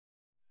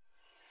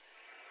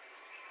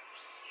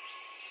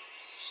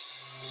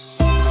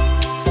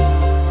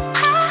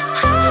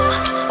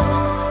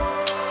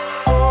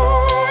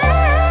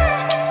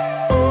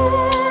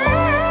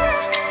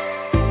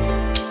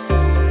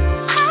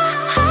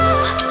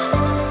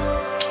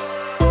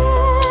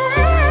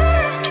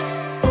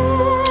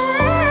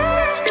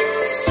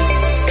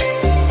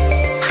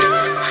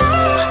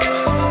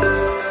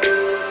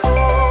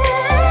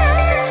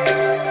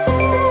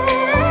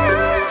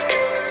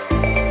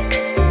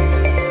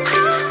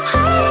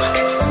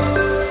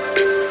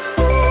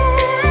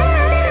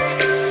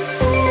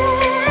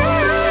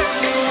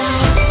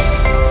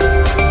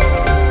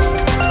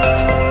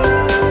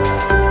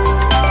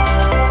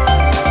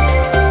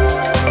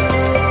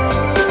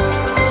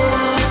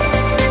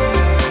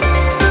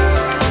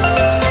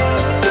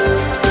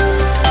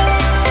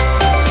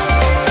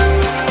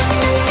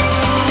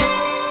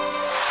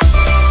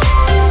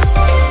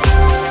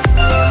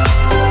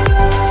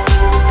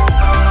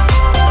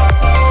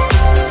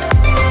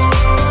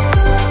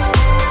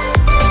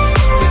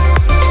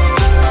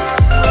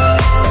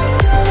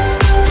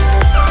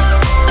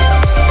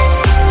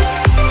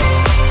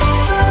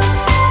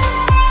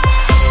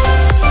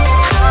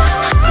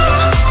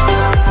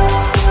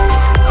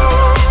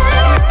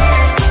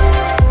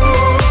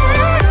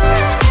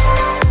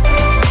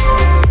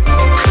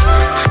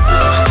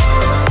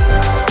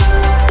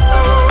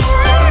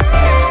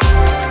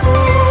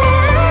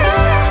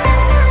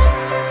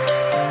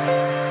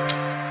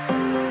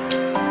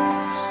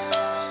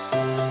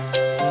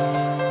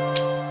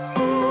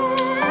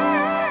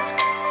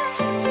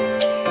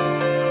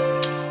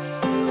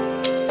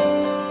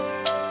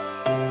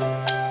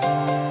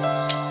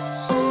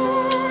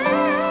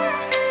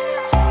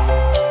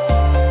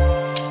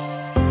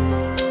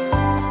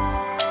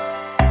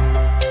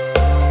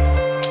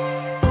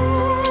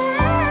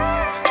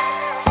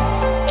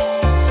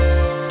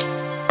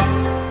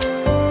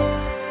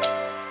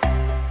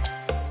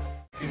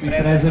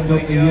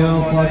year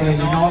for the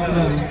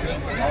inaugural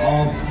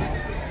of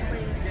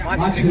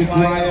much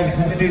required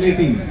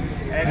facility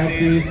at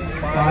this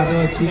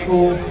Father Chico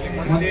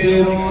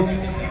Monteiro's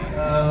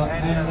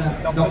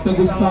and Dr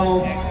Gustavo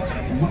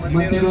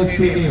Monteiro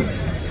Stadium.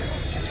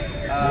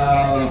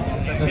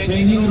 The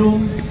changing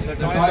rooms, the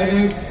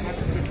toilets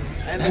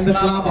and the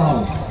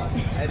clubhouse.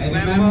 I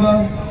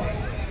remember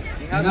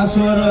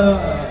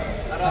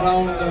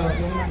around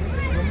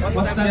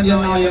first time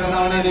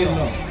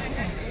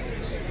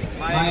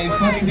my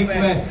first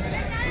request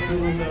to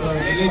the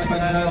village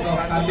panchayat of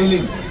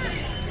Candolim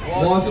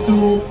was to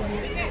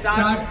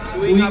start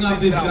doing up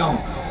this ground.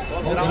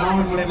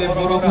 Ground म्हटले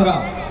बरोबरा.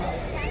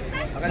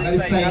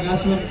 दिसता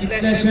हिंगासून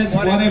कितलेशेच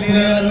बरे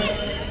player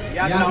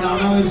या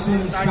ग्राउंडावरसून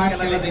start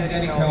केला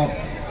तेंच्यांनी खेळप.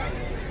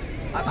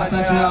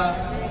 आताच्या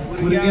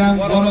भुरग्यांक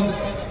बरो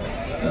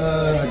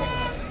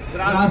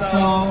ग्रास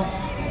जावं,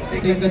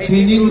 तेंकां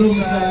चेंजिंग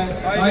रूम्स जाय,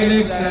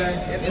 टॉयलेट्स जाय,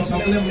 हे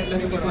सगळे म्हटले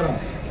तुमी करप.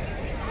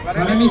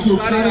 खऱ्यांनीच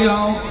उपकारी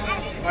हांव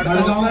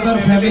मडगांवकर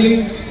फॅमिली,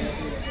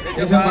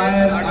 तेच्या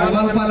भायर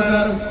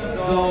आडवालपालकर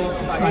जो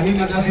साहिल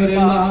हिंगासर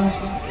येयल्लो आहा,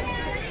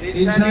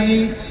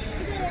 तेंच्यांनी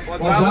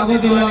हो जागो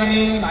दिलो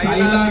आनी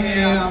साहिलान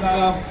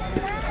आमकां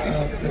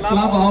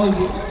क्लब हाऊस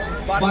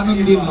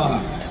बांदून दिल्लो आहा.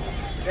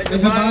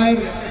 तेच्या भायर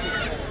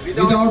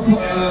without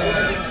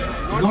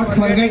not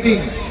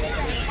forgetting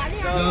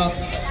the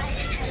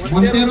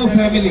Monteiro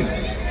family,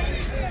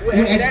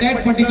 who at that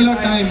particular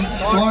time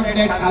thought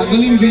that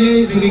Candolim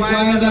village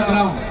requires a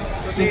ground.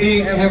 So they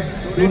have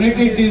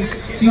donated this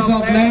piece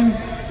of land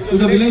to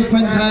the village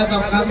panchayat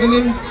of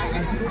Candolim,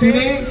 and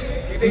today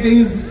it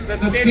is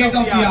the state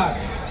of the art.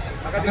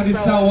 Because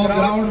this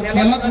ground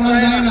खेळत म्हणून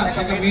जायना,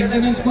 ताका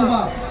maintenance खूप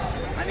आहा.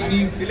 आणि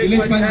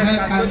village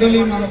panchayat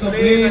Candolim आमचो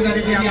players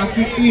आणि तेची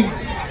आख्खी team,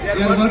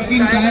 they are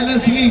working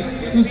tirelessly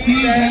to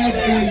see that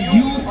the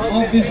youth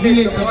of this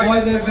village, the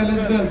boys as well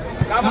as girls,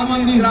 come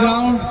on this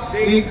ground,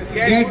 they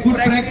get good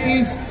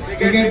practice,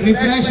 they get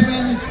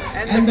refreshments,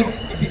 and the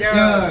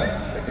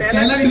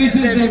talent which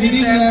is there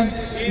within them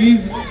is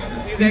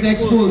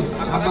exposed.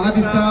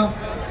 Mahatista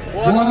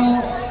Coro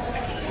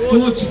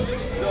coach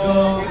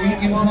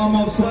in form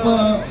of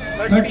Super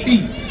 30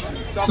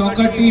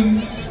 soccer team,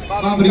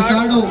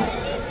 Ricardo,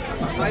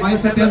 my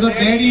as a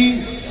daddy,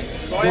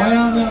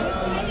 Goyan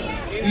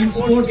in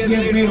sports he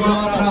has made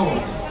Goa proud.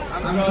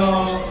 आमचो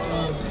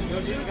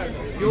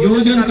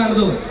Yojan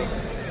Cardos,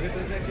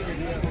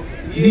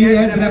 he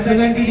has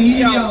represented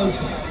India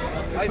also.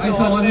 I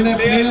saw one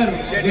player,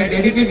 J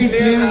dedicated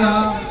players आहा,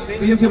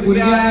 तेंचे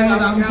भुरगे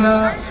आहेत आमच्या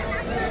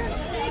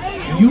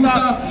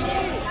युथाक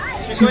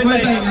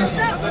शिकवता हिंगासून.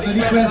 आता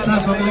request आहा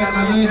सगळ्या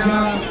कानोयेच्या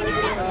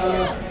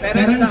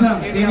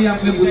पेरंट्सांक तेणी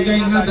आपले भुरगे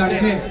हिंगा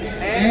धाडचे.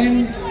 And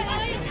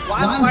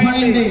one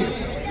fine day,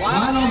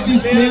 one of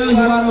these players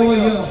who are over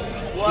here,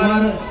 who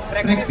are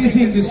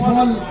practicing the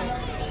small,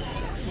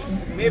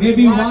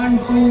 maybe 1,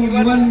 2,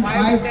 even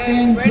 5,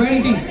 10,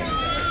 20,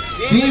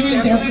 they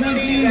will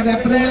definitely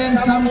represent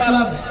some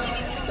clubs,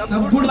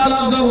 some good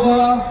clubs of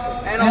Goa,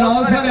 and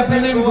also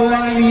represent Goa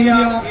and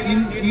India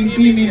in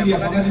Team India.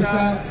 Because this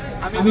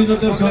आम्ही जो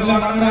तर सगळ्या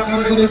वांगडा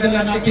काम करीत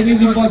जाल्यार nothing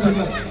is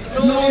impossible.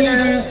 Slowly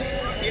the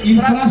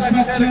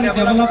infrastructure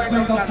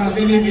development of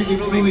Candolim is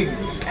improving,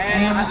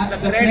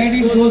 and the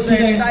credit goes to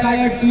the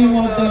entire team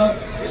of the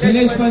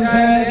village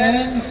panchayat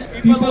and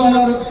people who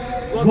are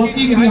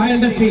working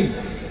behind the scene.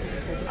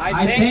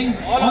 I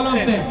thank all of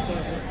them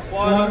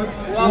for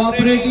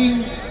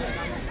cooperating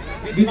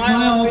with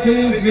my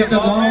office, with the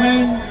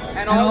government,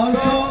 and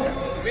also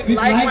with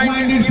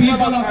like-minded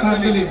people of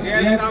Candolim.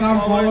 They have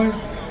come forward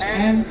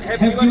and have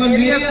given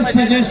various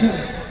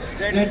suggestions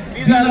that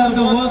these are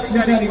the works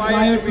which are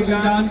required to be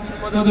done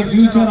for the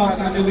future of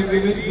Candolim.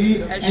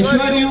 We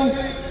assure you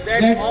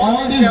that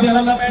all this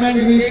development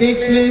will take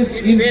place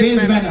in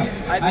phased manner.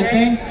 I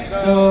thank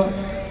the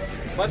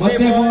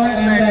birthday boy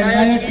and the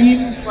entire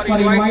team for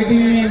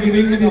inviting me and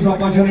giving me this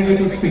opportunity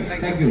to speak.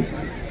 Thank you.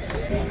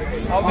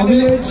 Our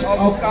village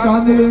of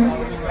Candolim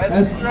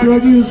has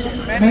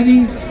produced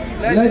many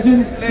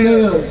legend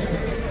players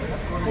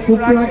who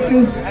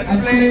practice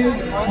and play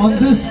on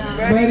this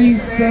very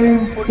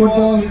same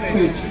football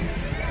pitch.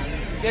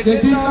 They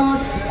did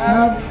not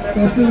have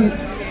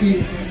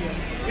facilities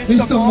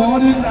which the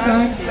modern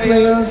time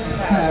players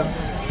have,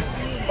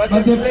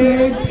 but they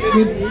played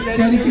with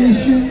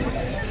dedication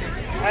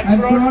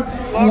and brought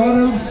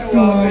laurels to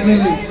our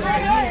village.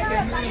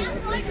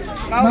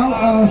 Now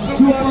our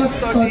Super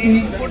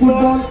 30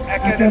 Football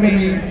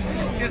Academy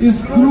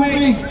is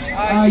grooming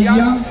our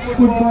young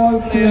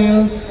football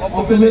players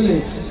of the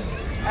village.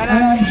 And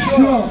I am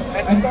sure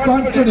and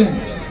confident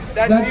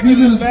that we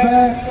will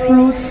bear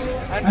fruits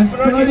and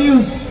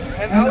produce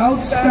an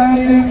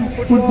outstanding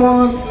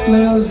football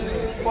players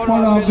for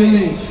our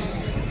village,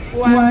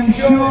 who I am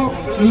sure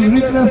will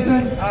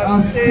represent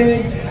our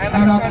state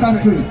and our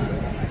country.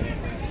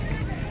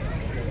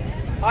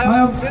 I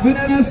have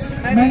witnessed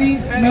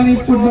many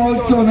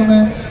football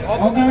tournaments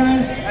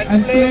organized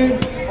and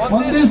played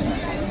on this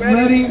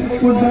very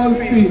football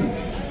field.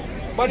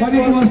 But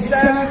it was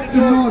sad to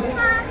note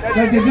that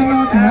they did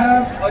not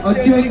have a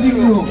changing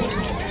room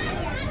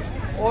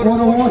or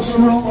a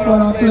washroom for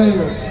our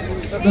players.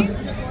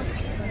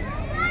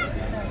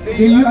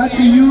 They had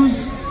to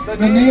use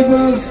the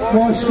neighbor's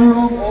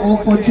washroom or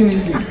for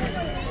changing.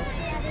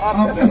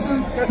 Our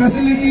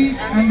facility,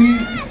 and we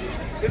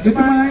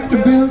determined to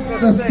build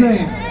the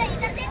same.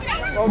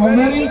 We're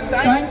very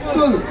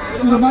thankful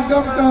to the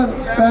Magamkar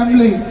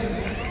family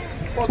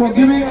for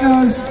giving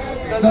us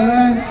the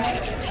land,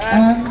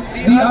 and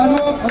the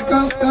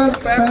Akalkar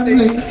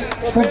family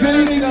for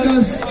building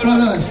this for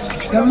us.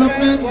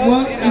 Development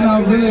work in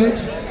our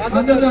village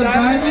under the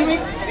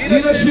dynamic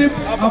leadership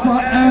of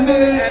our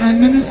MLA and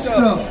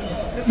Minister,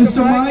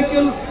 Mr.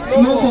 Michael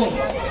Lobo,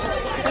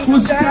 who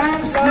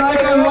stands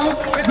like a rock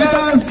with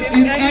us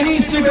in any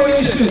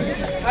situation.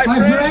 My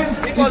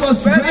friends, it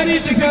was very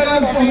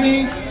difficult for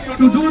me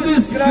to do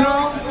this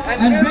ground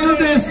and build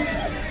this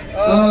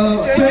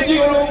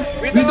changing room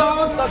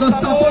without the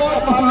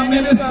support of our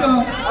minister.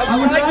 I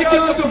would like you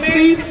all to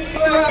please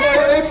clap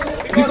for him,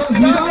 because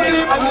without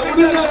him I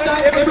wouldn't have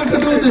been able to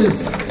do this.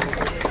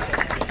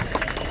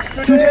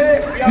 Today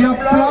we are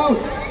proud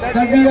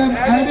that we have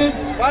added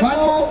one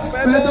more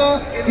feather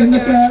in the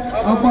cap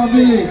of our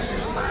village,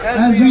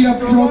 as we have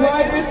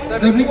provided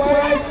the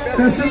required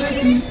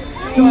facility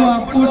to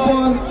our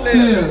football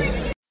players.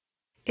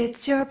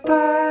 It's your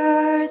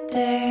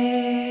birthday.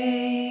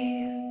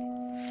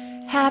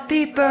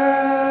 Happy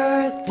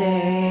birthday.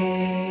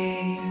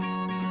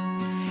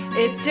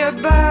 It's your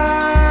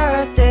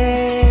birthday.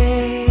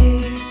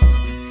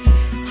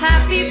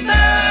 Happy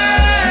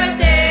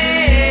birthday.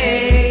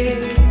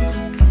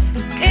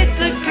 It's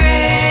a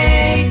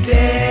great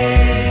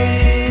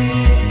day.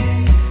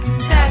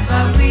 That's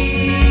what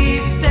we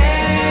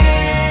say.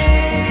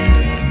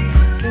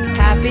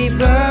 Happy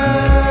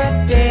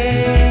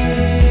birthday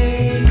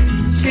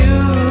to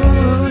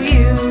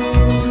you.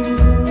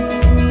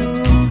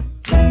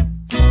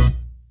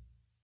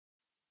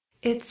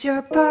 It's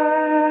your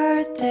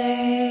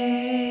birthday.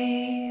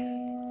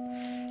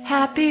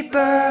 Happy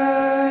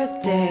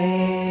birthday.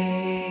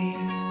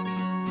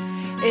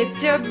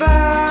 It's your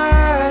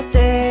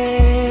birthday.